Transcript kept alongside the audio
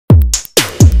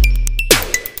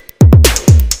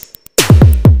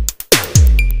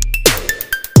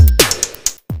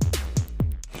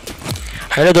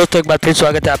Hello दोस्तों, एक बार फिर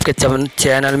स्वागत है आपके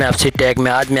चैनल में HABSHI टैग में।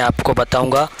 आज मैं आपको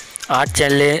बताऊंगा 8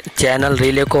 चैनल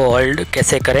रिले को होल्ड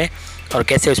कैसे करें और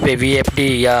कैसे उस पर VFD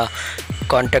या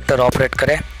कॉन्टेक्टर ऑपरेट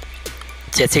करें।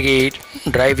 जैसे कि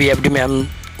ड्राइव VFD में हम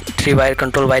 3 वायर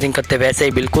कंट्रोल वायरिंग करते हैं वैसे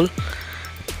ही बिल्कुल।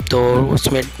 तो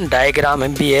उसमें डायग्राम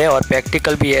भी है और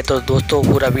प्रैक्टिकल भी है, तो दोस्तों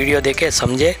पूरा वीडियो देखें,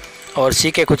 समझे और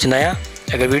सीखे कुछ नया।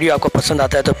 अगर वीडियो आपको पसंद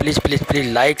आता है तो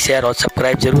प्लीज़ लाइक, शेयर और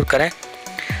सब्सक्राइब ज़रूर करें।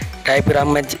 डायग्राम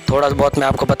में थोड़ा बहुत मैं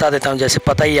आपको बता देता हूं। जैसे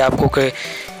पता ही है आपको कि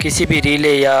किसी भी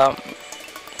रिले या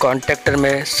कॉन्टेक्टर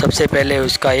में सबसे पहले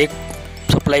उसका एक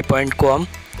सप्लाई पॉइंट को हम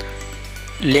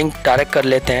लिंक डायरेक्ट कर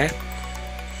लेते हैं।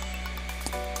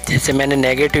 जैसे मैंने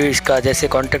नेगेटिव इसका, जैसे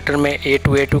कॉन्टेक्टर में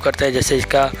A2 करते हैं, जैसे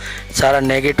इसका सारा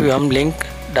नेगेटिव हम लिंक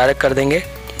डायरेक्ट कर देंगे,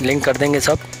 लिंक कर देंगे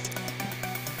सब।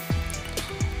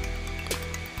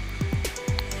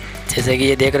 जैसे कि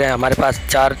ये देख रहे हैं हमारे पास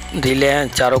 4 रिले हैं,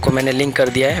 चारों को मैंने लिंक कर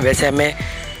दिया है। वैसे हमें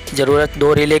ज़रूरत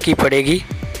 2 रिले की पड़ेगी।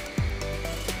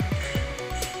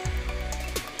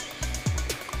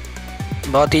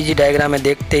 बहुत ईजी डायग्राम है,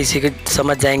 देखते ही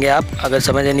समझ जाएंगे आप। अगर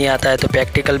समझ नहीं आता है तो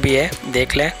प्रैक्टिकल भी है,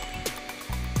 देख लें।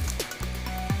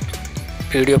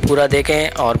 वीडियो पूरा देखें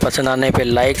और पसंद आने पे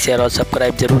लाइक, शेयर और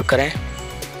सब्सक्राइब ज़रूर करें।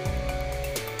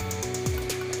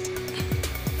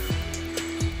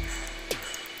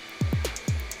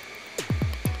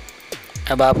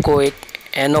 अब आपको एक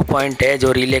NO पॉइंट है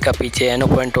जो रिले का पीछे NO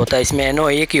पॉइंट होता है, इसमें NO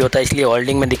एक ही होता है, इसलिए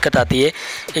होल्डिंग में दिक्कत आती है।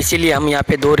 इसीलिए हम यहाँ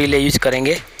पे 2 रिले यूज़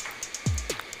करेंगे।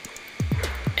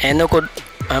 NO को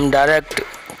हम डायरेक्ट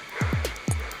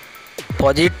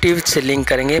पॉजिटिव से लिंक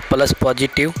करेंगे, प्लस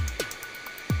पॉजिटिव,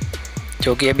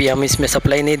 जो कि अभी हम इसमें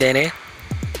सप्लाई नहीं दे रहे।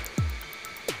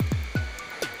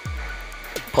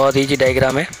 बहुत ईजी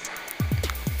डायग्राम है।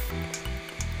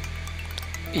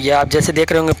 यह आप जैसे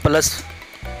देख रहे होंगे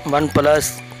 +1 +,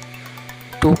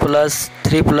 2 +,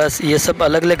 3 +, ये सब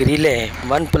अलग अलग रिले हैं।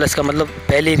 1 का मतलब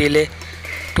पहली रिले,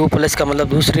 2 का मतलब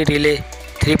दूसरी रिले,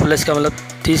 3 का मतलब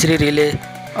तीसरी रिले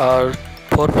और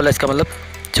 4 का मतलब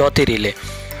चौथी रिले।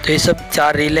 तो ये सब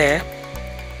 4 रिले हैं।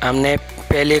 हमने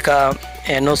पहले का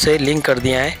NO से लिंक कर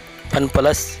दिया है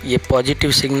 1+, ये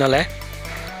पॉजिटिव सिग्नल है।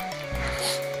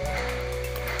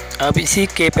 अब इसी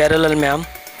के पैरेलल में हम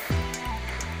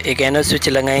एक NO स्विच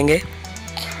लगाएंगे।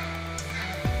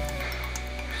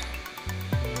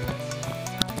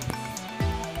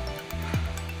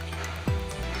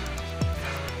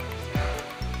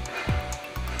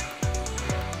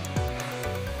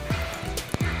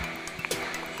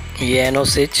 ये NO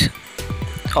स्विच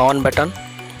ऑन बटन,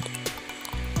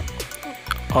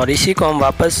 और इसी को हम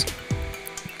वापस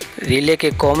रिले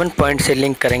के कॉमन पॉइंट से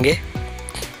लिंक करेंगे।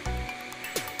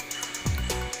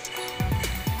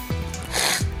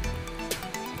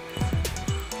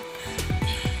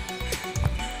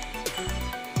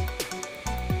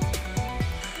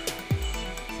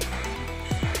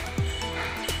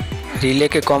 रिले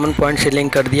के कॉमन पॉइंट से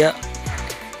लिंक कर दिया।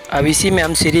 अब इसी में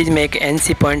हम सीरीज में एक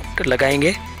NC पॉइंट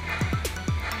लगाएंगे।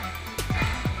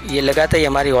 ये लगाते ही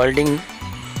हमारी होल्डिंग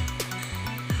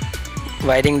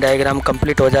वायरिंग डायग्राम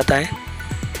कंप्लीट हो जाता है।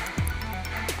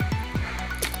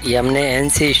 ये हमने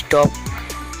NC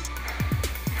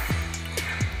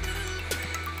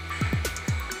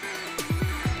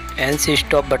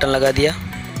स्टॉप बटन लगा दिया।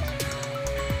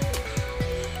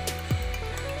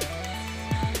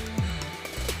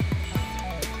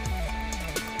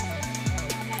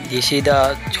 ये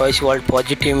सीधा चॉइस वोल्ट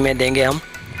पॉजिटिव में देंगे हम।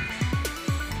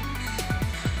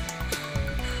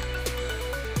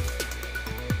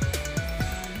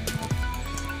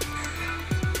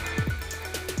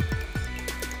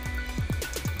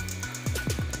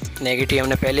 नेगेटिव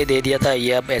हमने पहले दे दिया था,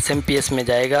 ये अब SMPS में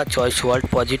जाएगा, चॉइस वोल्ट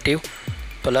पॉजिटिव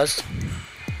प्लस।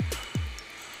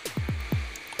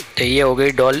 तो ये हो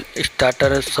गई डॉल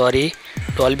स्टार्टर, सॉरी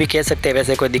डॉल भी कह सकते हैं,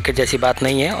 वैसे कोई दिक्कत जैसी बात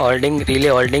नहीं है। Holding relay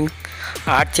holding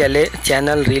 8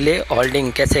 channel relay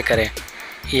holding कैसे करें,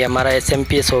 ये हमारा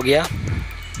SMPS हो गया,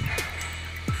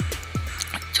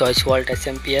 चॉइस वोल्ट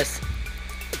SMPS।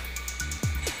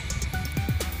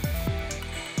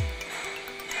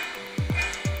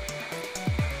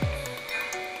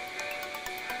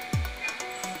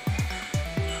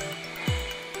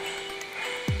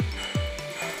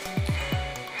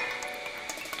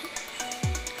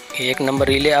 एक नंबर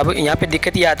रिले। अब यहाँ पे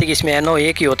दिक्कत ये आती है कि इसमें NO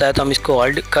एक ही होता है, तो हम इसको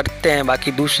होल्ड करते हैं,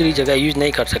 बाकी दूसरी जगह यूज़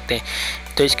नहीं कर सकते।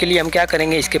 तो इसके लिए हम क्या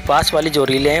करेंगे, इसके पास वाली जो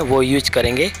रिले हैं वो यूज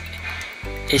करेंगे।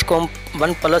 इसको हम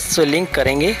 1+ से लिंक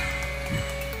करेंगे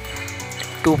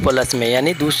 2+ में,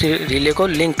 यानी दूसरी रिले को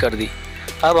लिंक कर दी।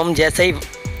 अब हम जैसे ही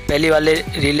पहली वाले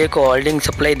रिले को होल्डिंग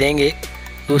सप्लाई देंगे,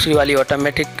 दूसरी वाली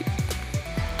ऑटोमेटिक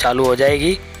चालू हो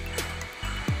जाएगी।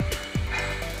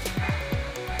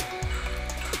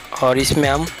 और इसमें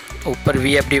हम ऊपर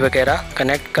VFD वगैरह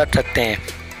कनेक्ट कर सकते हैं।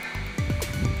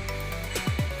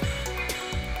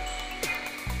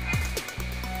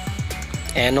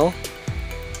 NO,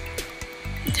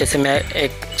 जैसे मैं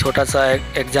एक छोटा सा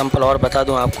एग्जांपल और बता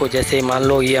दूं आपको। जैसे मान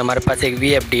लो ये हमारे पास एक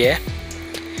VFD है।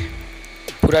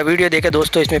 पूरा वीडियो देखें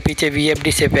दोस्तों, इसमें पीछे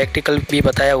VFD से प्रैक्टिकल भी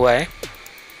बताया हुआ है,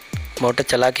 मोटर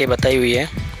चला के बताई हुई है।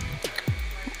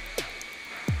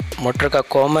 मोटर का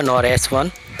कॉमन और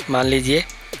S1 मान लीजिए।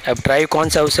 अब ड्राइव कौन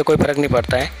सा उससे कोई फ़र्क नहीं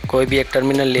पड़ता है, कोई भी एक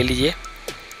टर्मिनल ले लीजिए।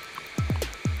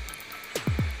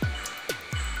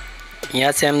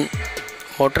 यहाँ से हम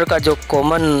मोटर का जो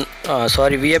कॉमन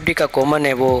VFD का कॉमन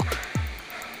है वो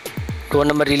 2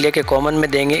 नंबर रिले के कॉमन में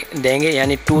देंगे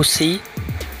यानी 2C।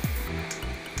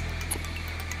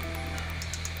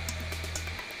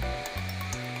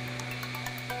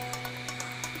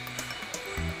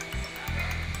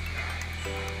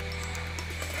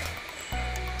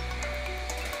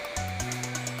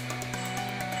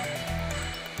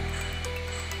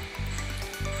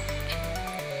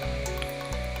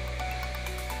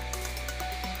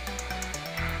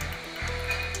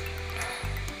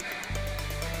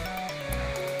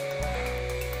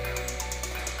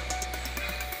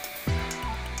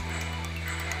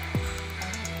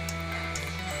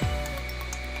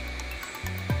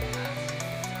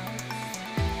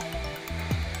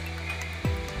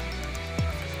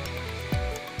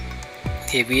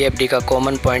 ये VFD का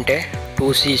कॉमन पॉइंट है,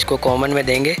 2C इसको कॉमन में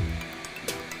देंगे।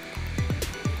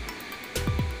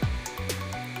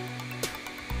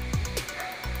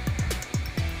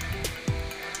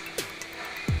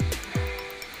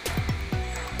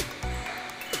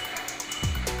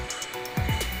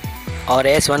 और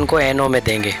S1 को NO में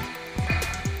देंगे।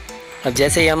 अब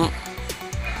जैसे ही हम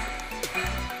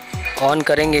ऑन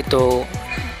करेंगे तो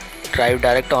ड्राइव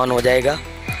डायरेक्ट ऑन हो जाएगा,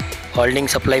 होल्डिंग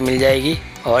सप्लाई मिल जाएगी,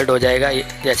 होल्ड हो जाएगा।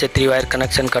 जैसे 3 वायर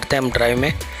कनेक्शन करते हैं हम ड्राइव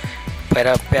में,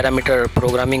 पैरामीटर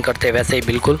प्रोग्रामिंग करते हैं वैसे ही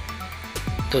बिल्कुल।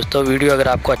 दोस्तों वीडियो अगर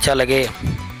आपको अच्छा लगे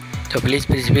तो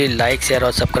प्लीज़ भी लाइक शेयर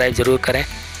और सब्सक्राइब ज़रूर करें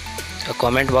और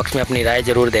कमेंट बॉक्स में अपनी राय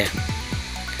ज़रूर दें।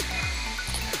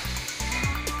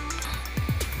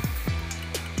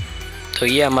 तो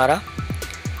ये हमारा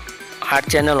 8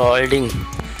 channel holding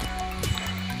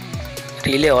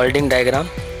relay holding diagram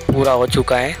पूरा हो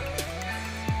चुका है।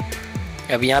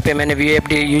 अब यहाँ पे मैंने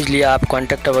VFD यूज़ लिया, आप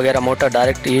कॉन्टेक्टर वगैरह मोटर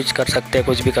डायरेक्ट यूज़ कर सकते हैं,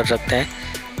 कुछ भी कर सकते हैं।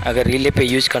 अगर रिले पे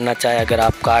यूज़ करना चाहे, अगर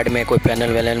आप कार्ड में कोई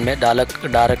पैनल वैनल में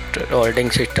डायरेक्ट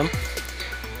होल्डिंग सिस्टम,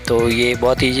 तो ये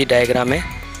बहुत इजी डायग्राम है,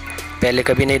 पहले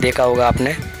कभी नहीं देखा होगा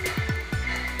आपने।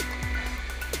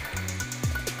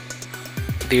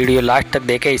 वीडियो लास्ट तक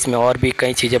देखें, इसमें और भी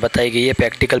कई चीज़ें बताई गई है,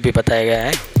 प्रैक्टिकल भी बताया गया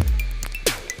है।